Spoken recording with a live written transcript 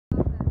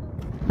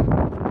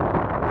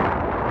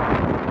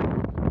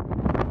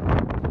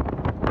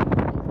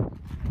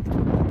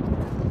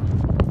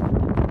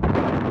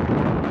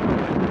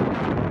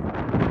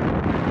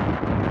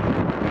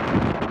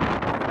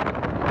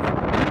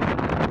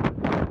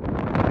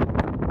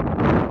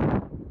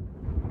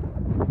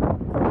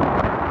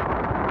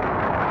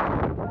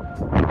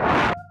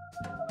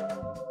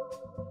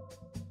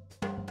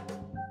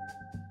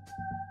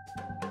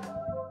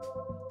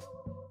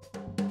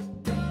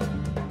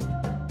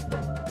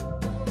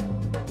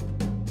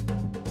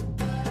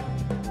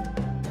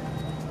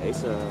Hey,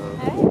 so.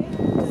 Hey.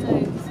 So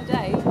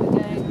today we're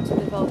going to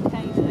the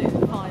Volcano,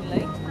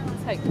 finally,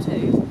 take 2,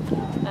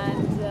 and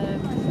we're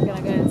going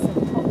to go in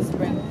some hot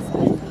springs,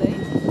 hopefully,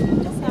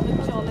 just have a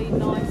jolly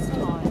nice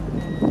time.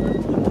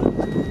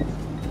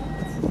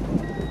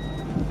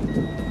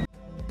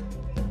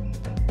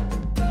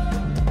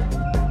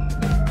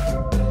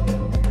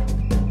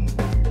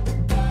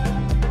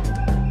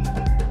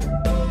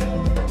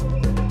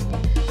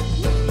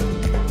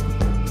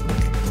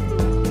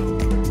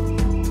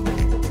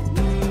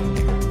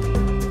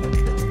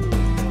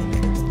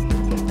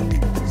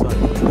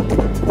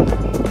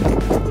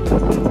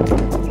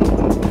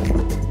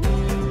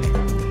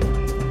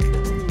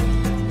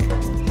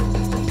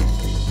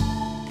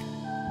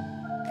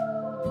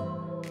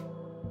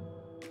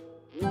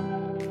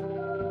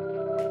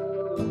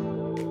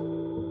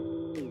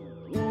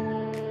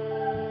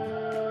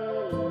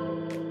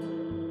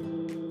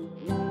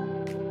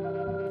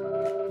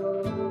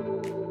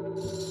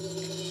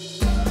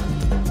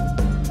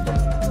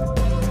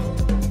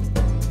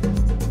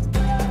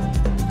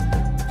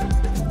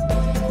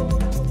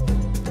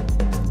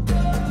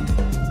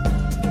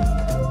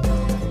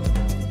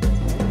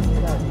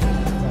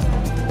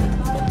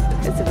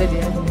 It's a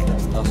video.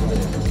 That's a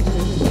video.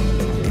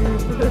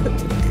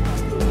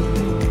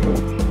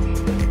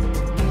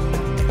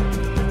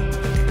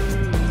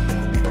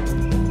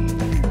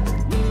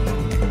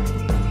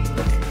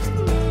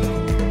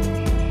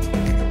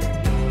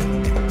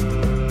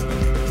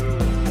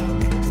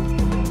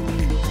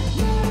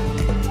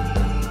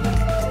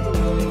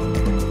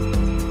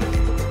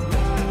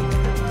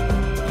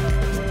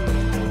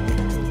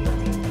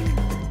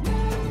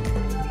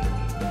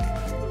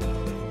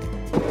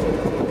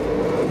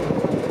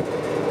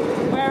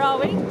 Where are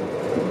we?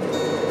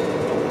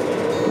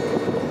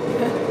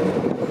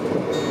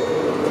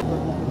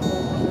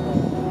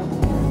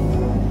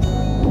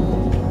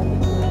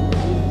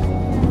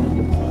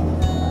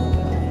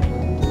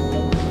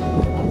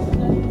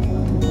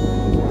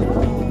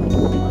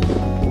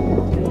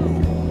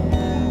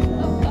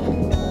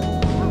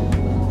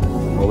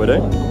 What we're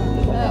doing?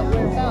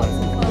 We're about to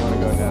climb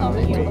the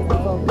summit of the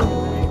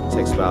volcano. It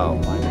takes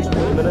about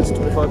 20 minutes,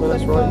 25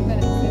 minutes, 25 right?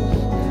 minutes.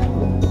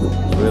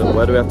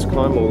 Where do we have to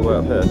climb? All the way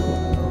up here?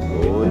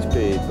 All these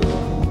people.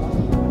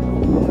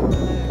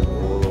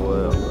 All the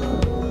way up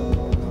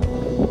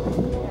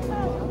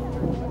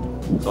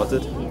there.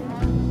 Excited?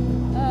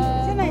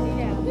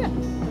 Yeah.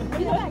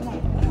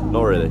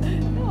 Not really.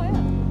 Oh,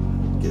 yeah.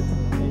 Good.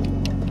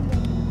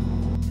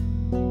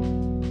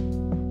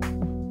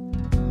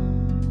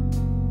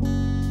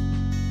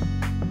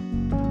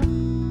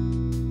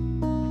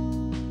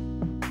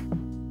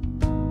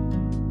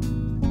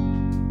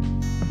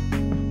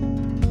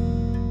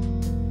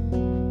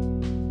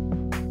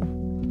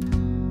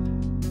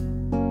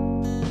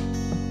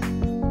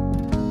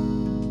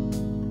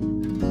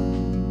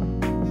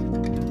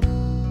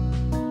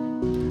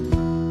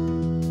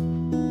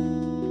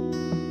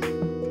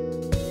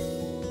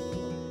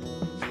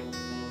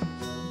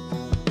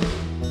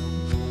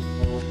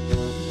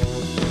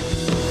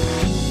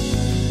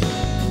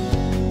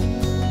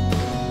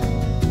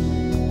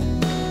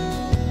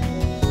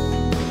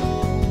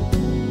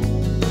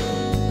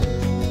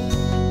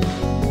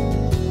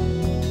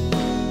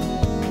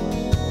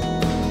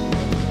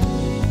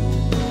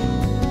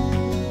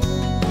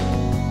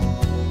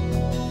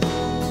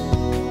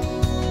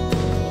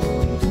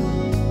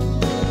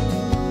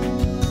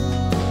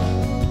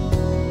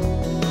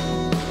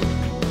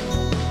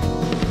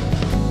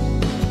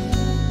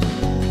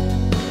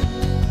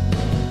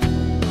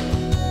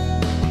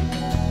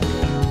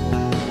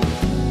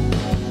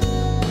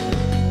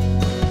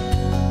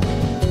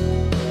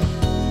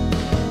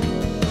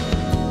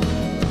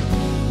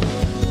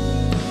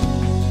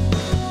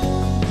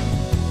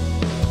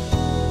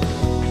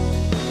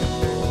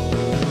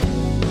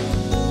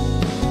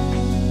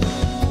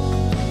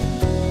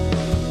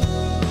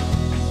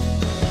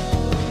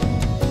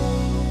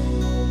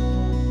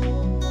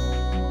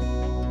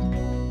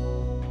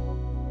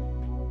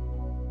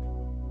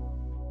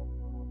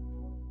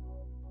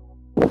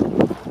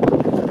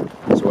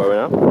 So where are we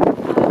now?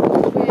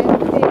 We're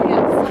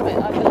near the summit,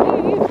 I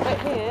believe, but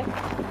here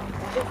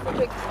is the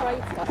big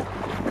crater.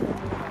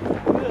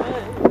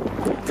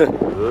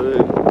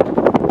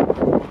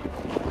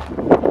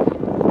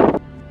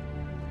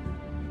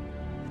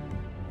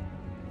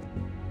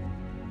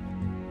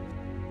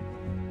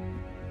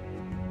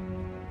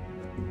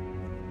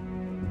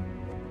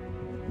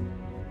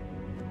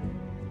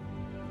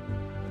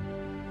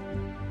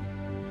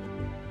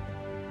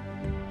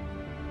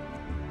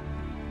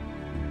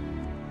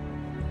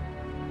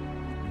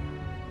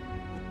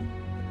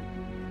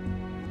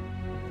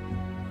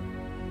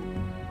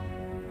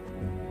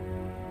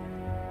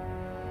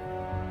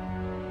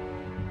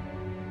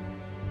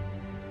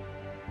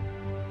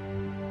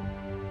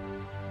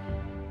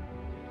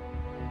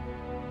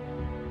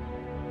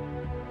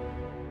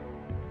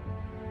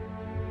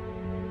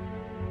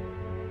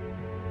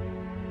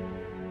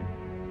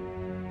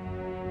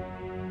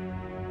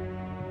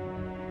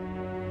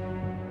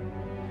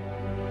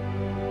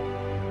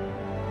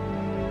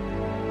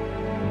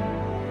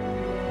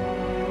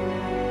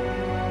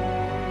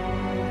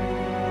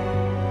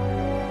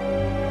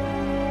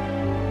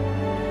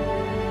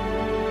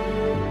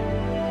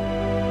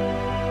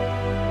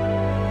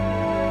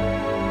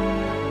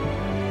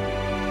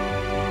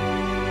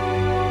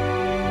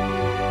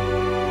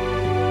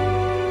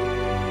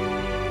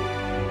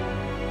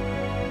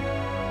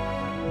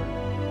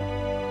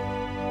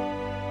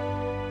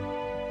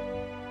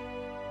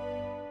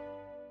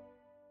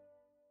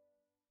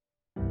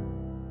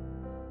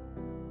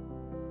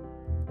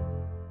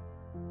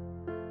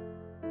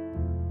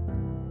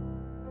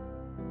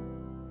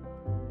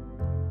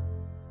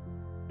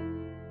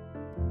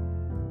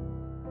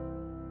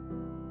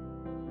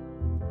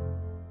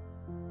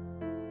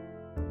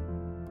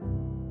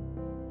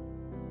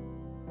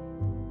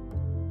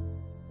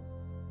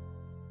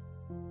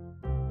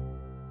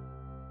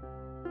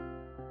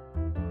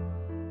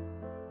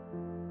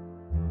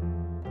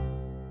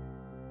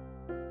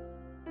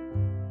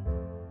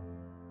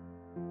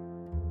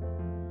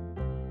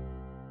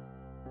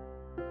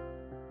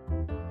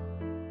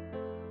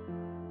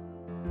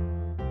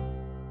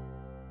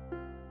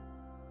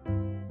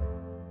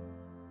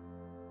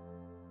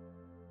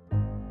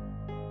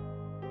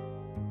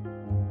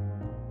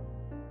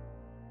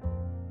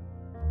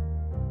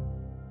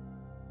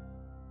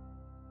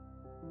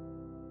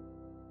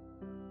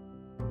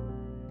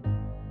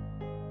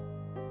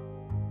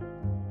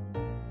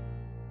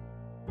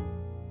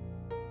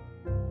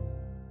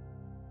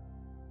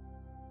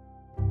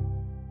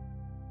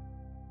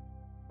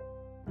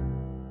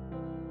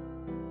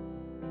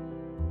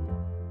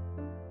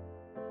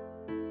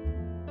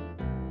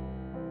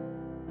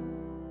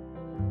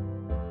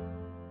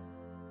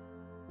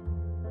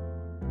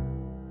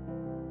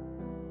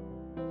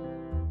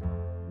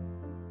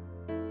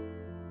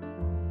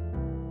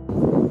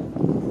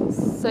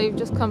 So you've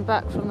just come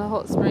back from the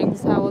hot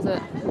springs. How was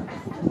it?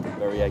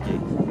 Very eggy.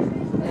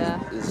 Yeah.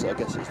 I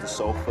guess it's the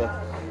sulphur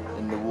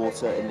in the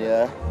water, in the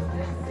air.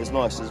 It's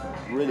nice. It's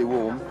really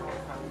warm,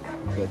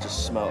 but it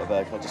just smelt of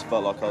egg. I just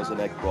felt like I was in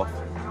egg broth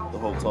the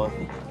whole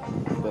time.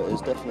 But it was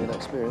definitely an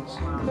experience.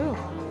 Cool.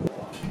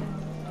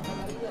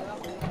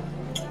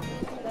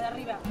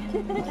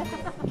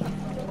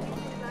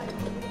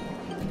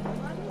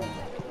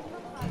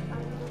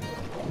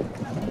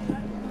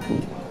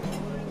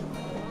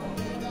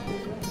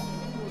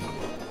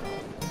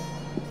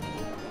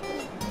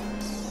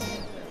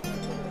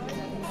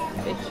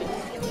 Fishy.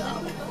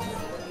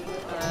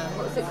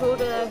 What's it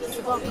called?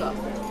 Savaka?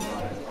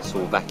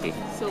 Souvlaki.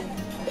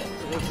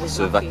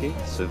 Souvlaki.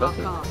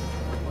 Souvlaki.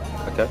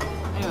 Okay.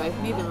 Anyway,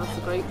 neither of us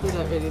are great. We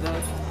don't really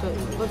know. But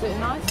was it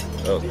nice?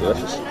 That was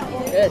delicious.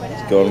 Good.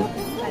 It's gone.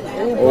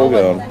 All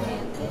gone.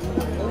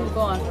 All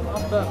gone.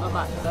 I've burnt my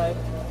back though.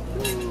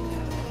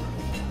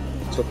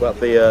 Talk about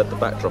the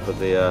backdrop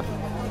of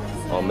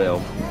our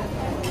meal.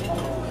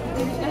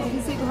 As you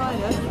can see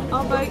behind us,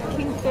 our boat,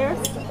 King Stairs.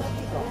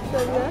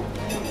 Over there.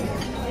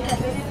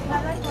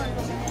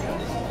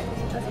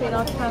 That's been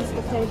our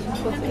transportation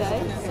for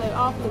today. So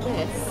after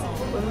this,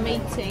 we're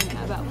meeting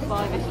at about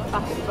 5ish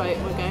back at the boat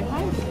and we're going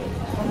home.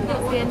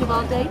 That's the end of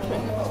our day trip.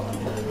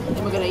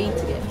 Then we're going to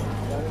eat again.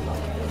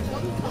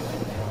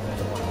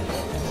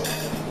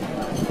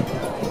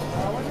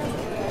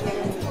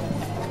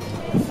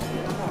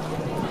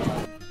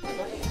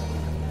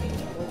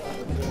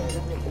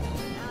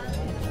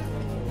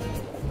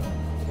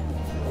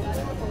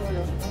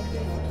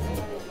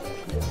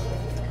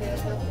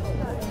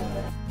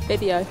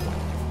 Video.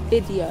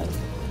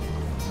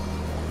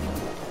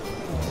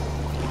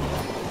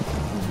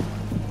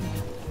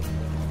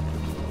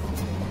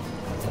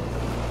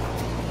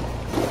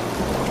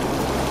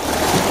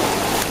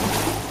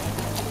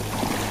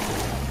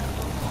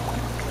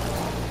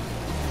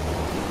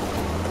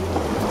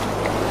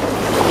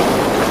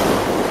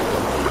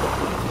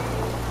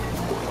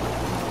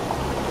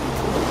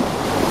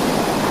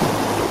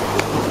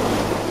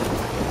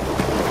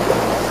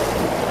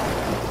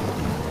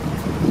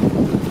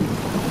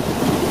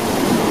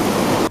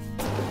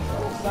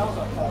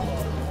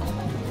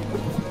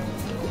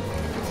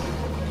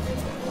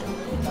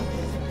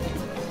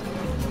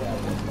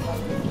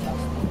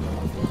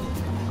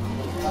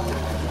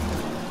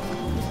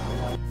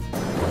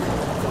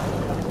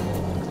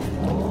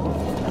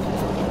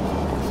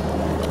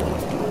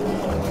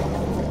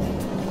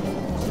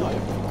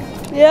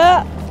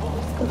 Yeah.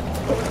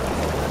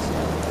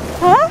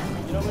 Huh?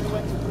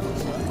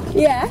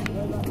 Yeah.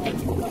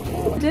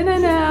 Dinner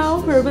now.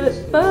 We're a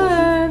bit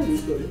burnt.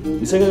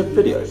 You taking a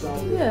video?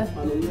 Yeah.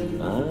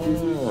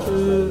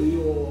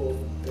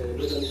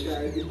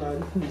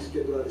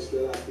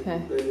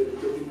 Okay.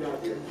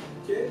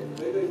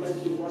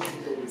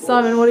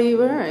 Simon, what are you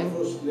wearing?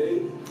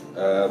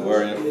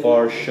 Wearing a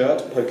forest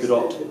shirt, polka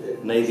dot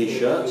navy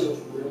shirt.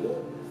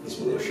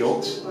 These are the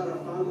shorts.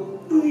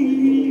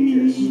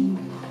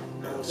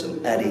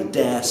 Some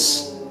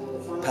Adidas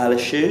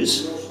Palace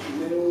shoes.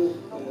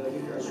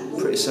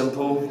 Pretty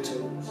simple.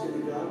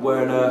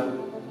 Wearing a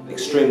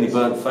extremely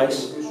burnt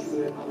face.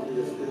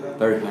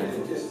 Very painful.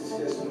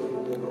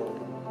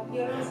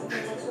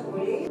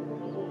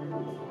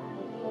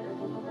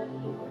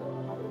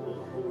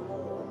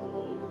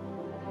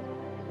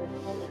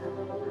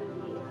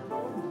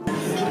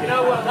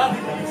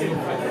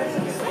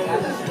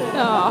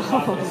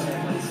 Oh.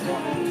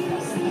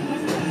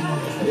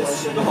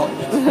 It's not.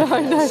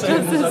 I know, just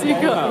as you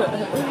got it.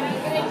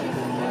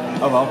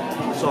 Oh well,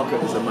 Masaka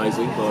is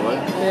amazing, by the way.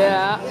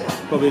 Yeah.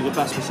 Probably the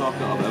best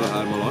Masaka I've ever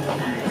had in my life.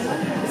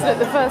 Is it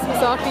the first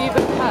Masaka you've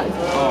ever had?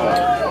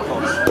 Oh, of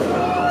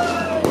course.